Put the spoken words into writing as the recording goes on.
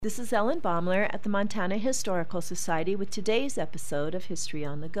This is Ellen Baumler at the Montana Historical Society with today's episode of History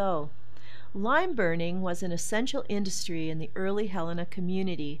on the Go. Lime burning was an essential industry in the early Helena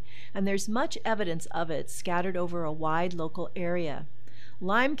community, and there's much evidence of it scattered over a wide local area.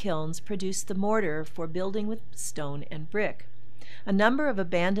 Lime kilns produced the mortar for building with stone and brick. A number of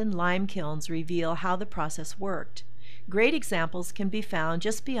abandoned lime kilns reveal how the process worked. Great examples can be found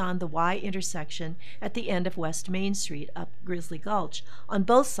just beyond the Y intersection at the end of West Main Street up Grizzly Gulch on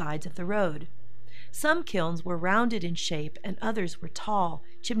both sides of the road. Some kilns were rounded in shape and others were tall,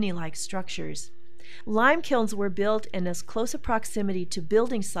 chimney-like structures. Lime kilns were built in as close a proximity to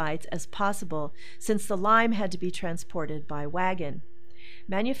building sites as possible since the lime had to be transported by wagon.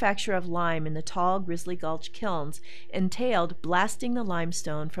 Manufacture of lime in the tall Grizzly Gulch kilns entailed blasting the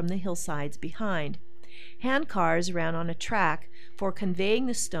limestone from the hillsides behind. Hand cars ran on a track for conveying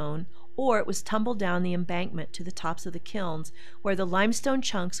the stone, or it was tumbled down the embankment to the tops of the kilns, where the limestone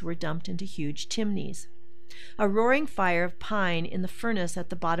chunks were dumped into huge chimneys. A roaring fire of pine in the furnace at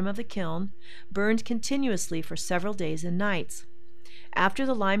the bottom of the kiln burned continuously for several days and nights. After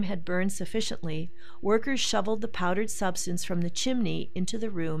the lime had burned sufficiently, workers shoveled the powdered substance from the chimney into the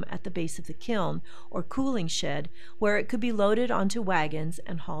room at the base of the kiln, or cooling shed, where it could be loaded onto wagons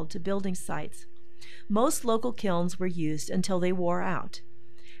and hauled to building sites. Most local kilns were used until they wore out.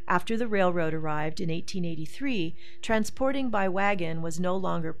 After the railroad arrived in 1883, transporting by wagon was no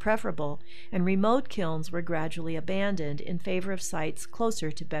longer preferable, and remote kilns were gradually abandoned in favor of sites closer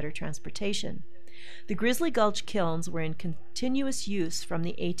to better transportation. The Grizzly Gulch kilns were in continuous use from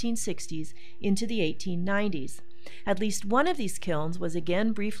the 1860s into the 1890s. At least one of these kilns was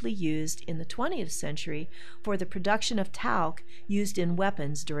again briefly used in the 20th century for the production of talc used in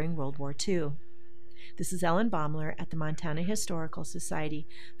weapons during World War II. This is Ellen Baumler at the Montana Historical Society.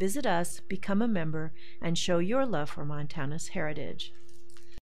 Visit us, become a member, and show your love for Montana's heritage.